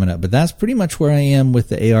be coming up. But that's pretty much where I am with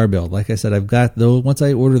the AR build. Like I said, I've got those. Once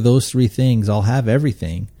I order those 3 things, I'll have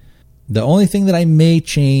everything. The only thing that I may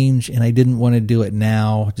change, and I didn't want to do it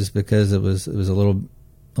now just because it was a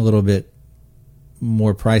little bit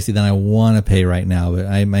more pricey than I want to pay right now, but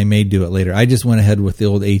I may do it later. I just went ahead with the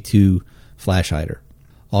old A2 flash hider.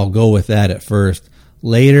 I'll go with that at first.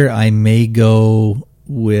 Later, I may go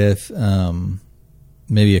with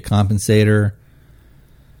maybe a compensator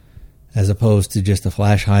as opposed to just a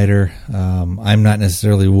flash hider. I'm not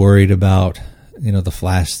necessarily worried about the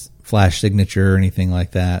flash signature or anything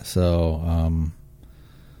like that. So,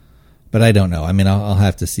 but I don't know. I mean, I'll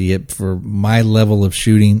have to see it. For my level of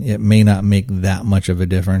shooting, it may not make that much of a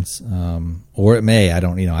difference, or it may. I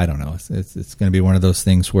don't know. It's going to be one of those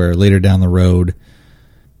things where later down the road,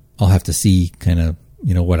 I'll have to see kind of,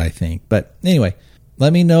 what I think. But anyway,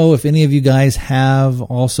 let me know if any of you guys have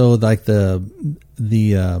also like they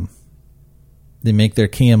make their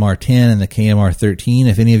KMR 10 and the KMR 13.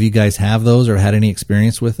 If any of you guys have those or had any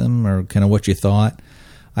experience with them, or kind of what you thought.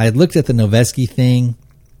 I had looked at the Noveske thing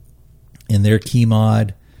and their key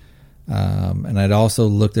mod. And I'd also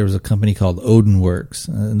looked, there was a company called Odinworks.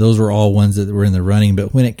 And those were all ones that were in the running.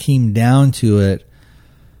 But when it came down to it,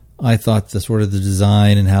 I thought the sort of the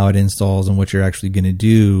design and how it installs and what you're actually going to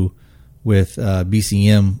do with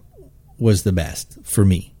BCM was the best for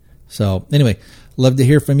me. So anyway, love to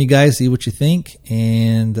hear from you guys, see what you think.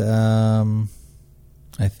 And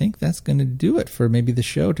I think that's going to do it for maybe the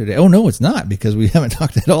show today. Oh, no, it's not, because we haven't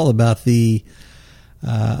talked at all about the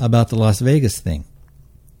Las Vegas thing.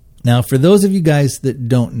 Now, for those of you guys that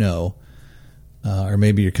don't know, or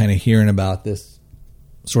maybe you're kind of hearing about this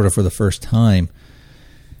sort of for the first time,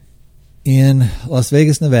 in Las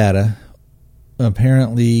Vegas, Nevada,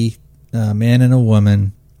 apparently a man and a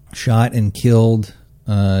woman shot and killed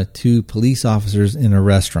 2 police officers in a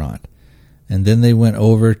restaurant. And then they went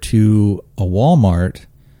over to a Walmart,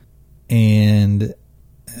 and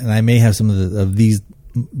I may have some of these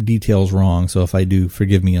details wrong, so if I do,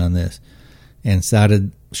 forgive me on this, and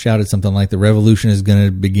shouted something like the revolution is going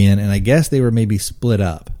to begin, and I guess they were maybe split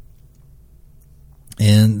up.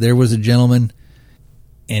 And there was a gentleman,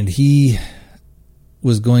 and he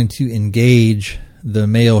was going to engage the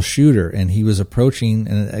male shooter, and he was approaching,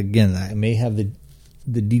 and again, I may have the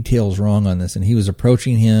details wrong on this, and he was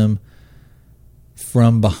approaching him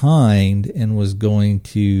from behind and was going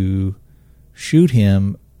to shoot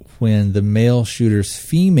him when the male shooter's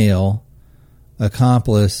female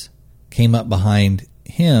accomplice came up behind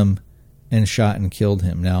him and shot and killed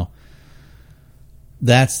him. Now,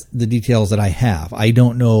 that's the details that I have. I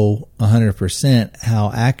don't know 100%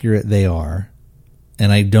 how accurate they are,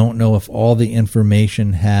 and I don't know if all the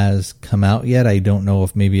information has come out yet. I don't know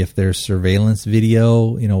if there's surveillance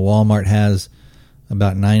video. Walmart has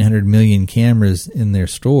about 900 million cameras in their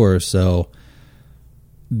stores, so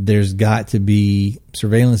there's got to be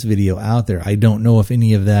surveillance video out there. I don't know if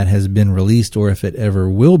any of that has been released or if it ever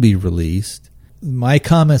will be released. My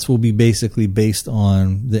comments will be basically based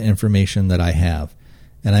on the information that I have.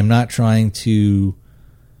 And I'm not trying to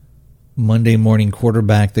Monday morning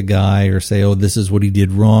quarterback the guy or say, oh, this is what he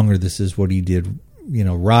did wrong or this is what he did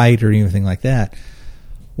right or anything like that.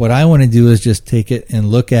 What I want to do is just take it and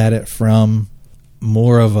look at it from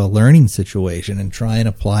more of a learning situation and try and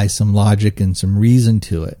apply some logic and some reason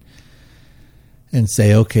to it and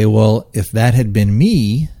say, okay, well, if that had been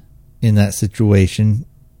me in that situation,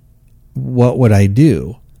 what would I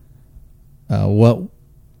do? What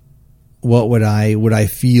would I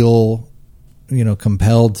feel,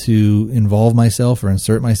 compelled to involve myself or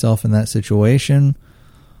insert myself in that situation?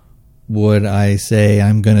 Would I say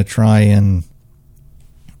I'm going to try and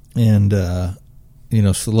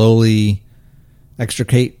slowly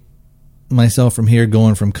extricate myself from here,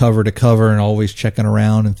 going from cover to cover and always checking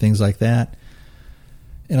around and things like that?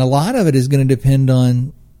 And a lot of it is going to depend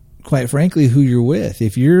on, quite frankly, who you're with.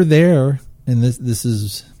 If you're there, and this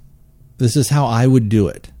is how I would do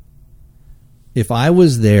it. If I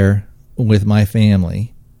was there with my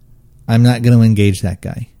family, I'm not going to engage that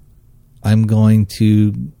guy. I'm going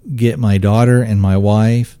to get my daughter and my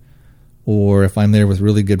wife, or if I'm there with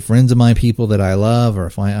really good friends of my people that I love, or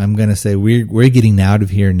if I'm going to say we're getting out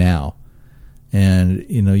of here now, and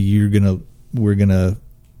we're gonna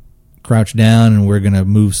crouch down and we're gonna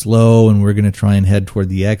move slow and we're gonna try and head toward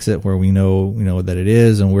the exit where we know that it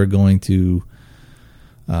is, and we're going to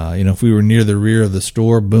if we were near the rear of the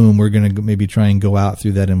store, boom, we're going to maybe try and go out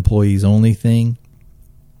through that employees only thing.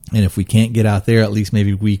 And if we can't get out there, at least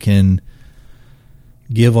maybe we can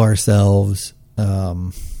give ourselves, we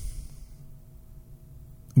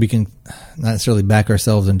can not necessarily back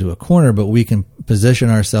ourselves into a corner, but we can position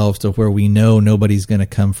ourselves to where we know nobody's going to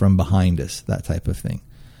come from behind us, that type of thing.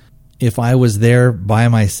 If I was there by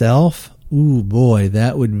myself, ooh boy,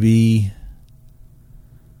 that would be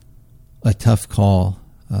a tough call.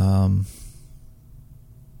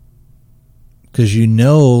 Because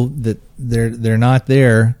that they're not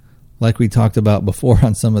there, like we talked about before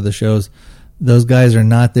on some of the shows. Those guys are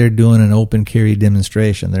not there doing an open carry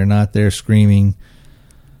demonstration. They're not there screaming,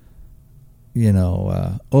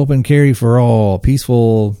 open carry for all,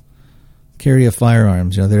 peaceful carry of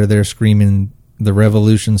firearms. They're there screaming, the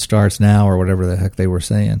revolution starts now, or whatever the heck they were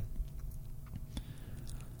saying.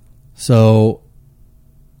 So,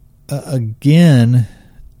 again,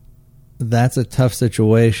 that's a tough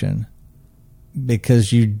situation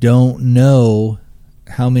because you don't know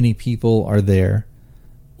how many people are there.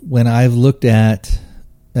 When I've looked at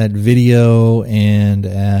video and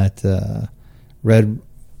at read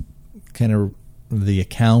kind of the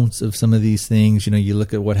accounts of some of these things, you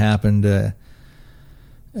look at what happened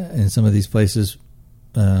in some of these places.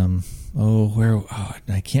 I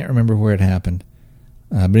can't remember where it happened.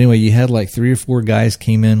 But anyway, you had like 3 or 4 guys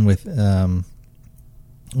came in with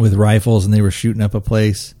rifles, and they were shooting up a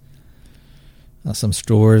place, some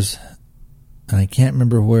stores, and I can't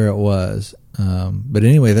remember where it was. But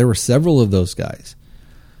anyway, there were several of those guys.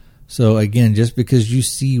 So again, just because you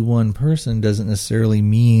see one person doesn't necessarily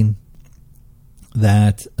mean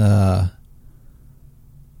that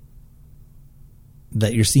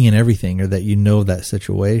that you're seeing everything or that you know that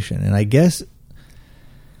situation. And I guess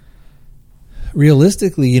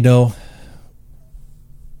realistically, the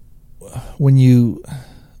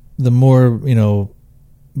more,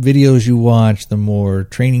 videos you watch, the more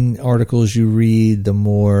training articles you read, the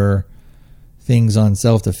more things on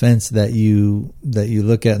self-defense that you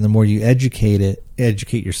look at, and the more you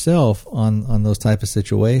educate yourself on those type of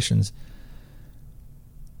situations.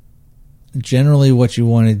 Generally, what you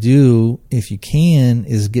want to do, if you can,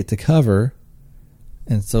 is get to cover.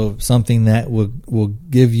 And so something that will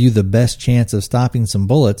give you the best chance of stopping some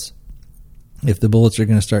bullets if the bullets are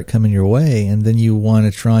going to start coming your way. And then you want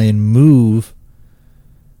to try and move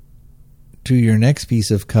to your next piece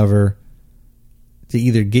of cover to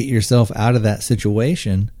either get yourself out of that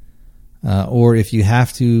situation, or if you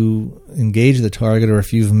have to engage the target, or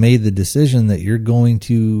if you've made the decision that you're going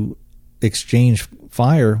to exchange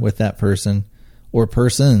fire with that person or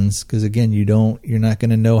persons, because again, you're not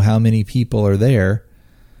going to know how many people are there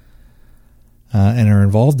and are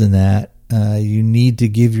involved in that. You need to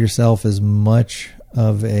give yourself as much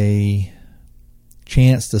of a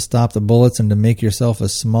chance to stop the bullets and to make yourself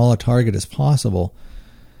as small a target as possible.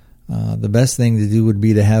 The best thing to do would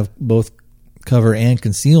be to have both cover and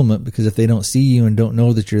concealment, because if they don't see you and don't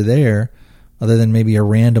know that you're there, other than maybe a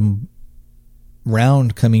random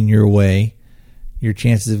round coming your way, your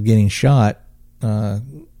chances of getting shot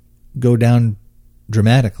go down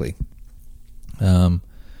dramatically. And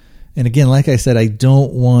again, like I said, I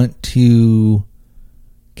don't want to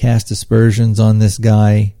cast aspersions on this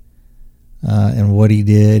guy and what he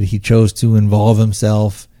did. He chose to involve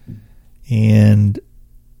himself, and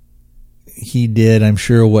he did, I'm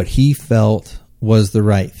sure, what he felt was the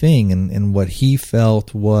right thing, and what he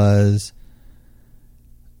felt was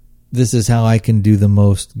this is how I can do the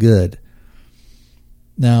most good.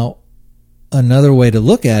 Now, another way to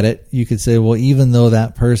look at it, you could say, well, even though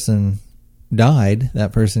that person died,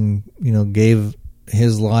 that person, gave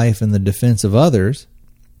his life in the defense of others,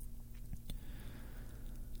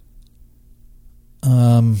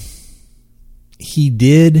 he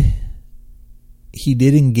did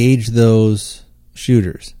engage those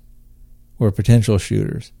shooters or potential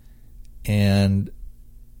shooters. And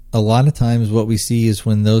a lot of times what we see is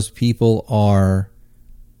when those people are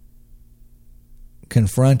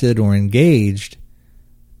confronted or engaged,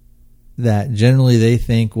 that generally they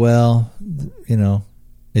think, well,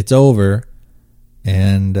 it's over,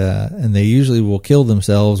 and they usually will kill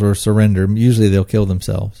themselves or surrender. Usually they'll kill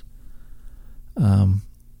themselves.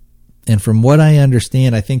 And from what I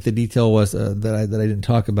understand, I think the detail was that I didn't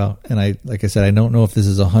talk about, and like I said, I don't know if this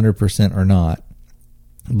is 100% or not,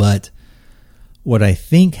 but what I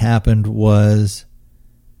think happened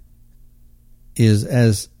is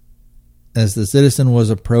as the citizen was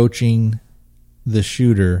approaching the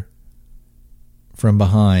shooter from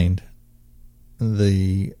behind,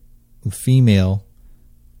 the female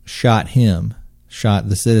shot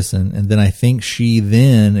the citizen, and then I think she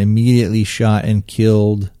then immediately shot and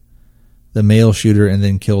killed the male shooter and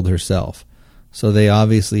then killed herself. So they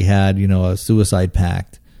obviously had, a suicide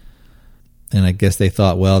pact. And I guess they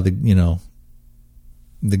thought, well, the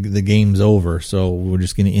game's over, so we're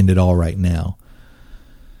just going to end it all right now.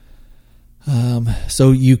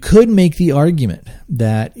 So you could make the argument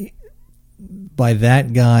that by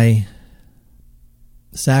that guy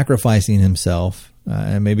sacrificing himself,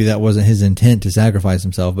 and maybe that wasn't his intent to sacrifice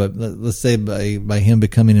himself, but let's say by him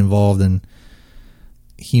becoming involved, and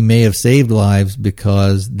he may have saved lives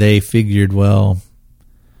because they figured, well,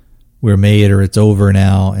 we're made, or it's over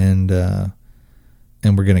now, and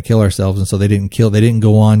we're going to kill ourselves, and so they didn't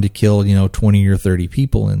go on to kill 20 or 30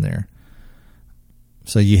 people in there.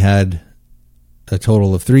 So you had a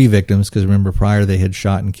total of 3 victims, because remember, prior they had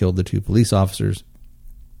shot and killed the 2 police officers,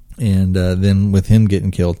 and then with him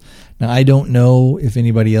getting killed. Now, I don't know if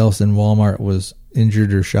anybody else in Walmart was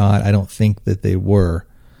injured or shot. I don't think that they were.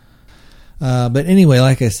 But anyway,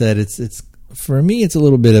 like I said, it's for me, it's a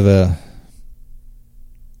little bit of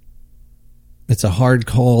it's a hard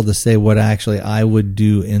call to say what actually I would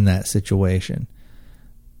do in that situation,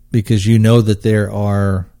 because that there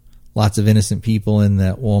are lots of innocent people in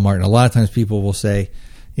that Walmart, and a lot of times people will say,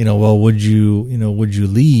 well, would you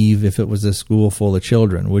leave if it was a school full of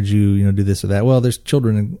children? Would you, do this or that? Well, there's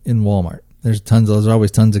children in Walmart. There's always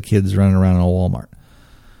tons of kids running around in a Walmart.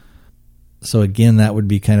 So again, that would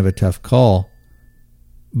be kind of a tough call.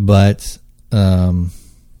 But if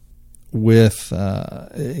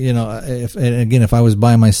I was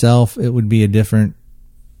by myself, it would be a different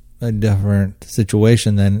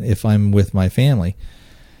situation than if I'm with my family.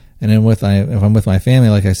 And then if I'm with my family,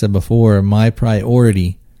 like I said before, my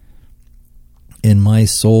priority and my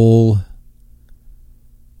sole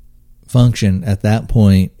function at that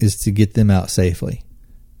point is to get them out safely.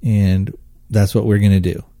 And that's what we're going to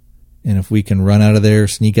do. And if we can run out of there,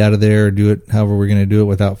 sneak out of there, or do it however we're going to do it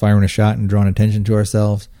without firing a shot and drawing attention to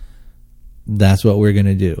ourselves, that's what we're going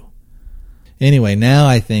to do. Anyway, now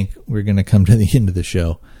I think we're going to come to the end of the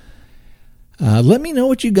show. Let me know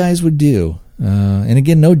what you guys would do. And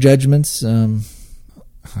again, no judgments.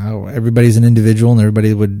 How everybody's an individual, and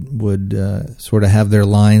everybody would sort of have their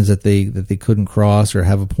lines that they couldn't cross, or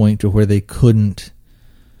have a point to where you couldn't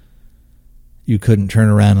turn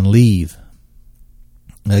around and leave.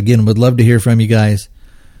 Again, would love to hear from you guys.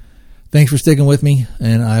 Thanks for sticking with me,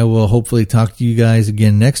 and I will hopefully talk to you guys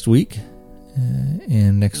again next week.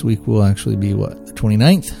 And next week will actually be, the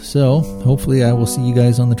 29th? So hopefully I will see you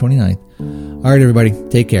guys on the 29th. All right, everybody,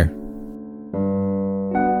 take care.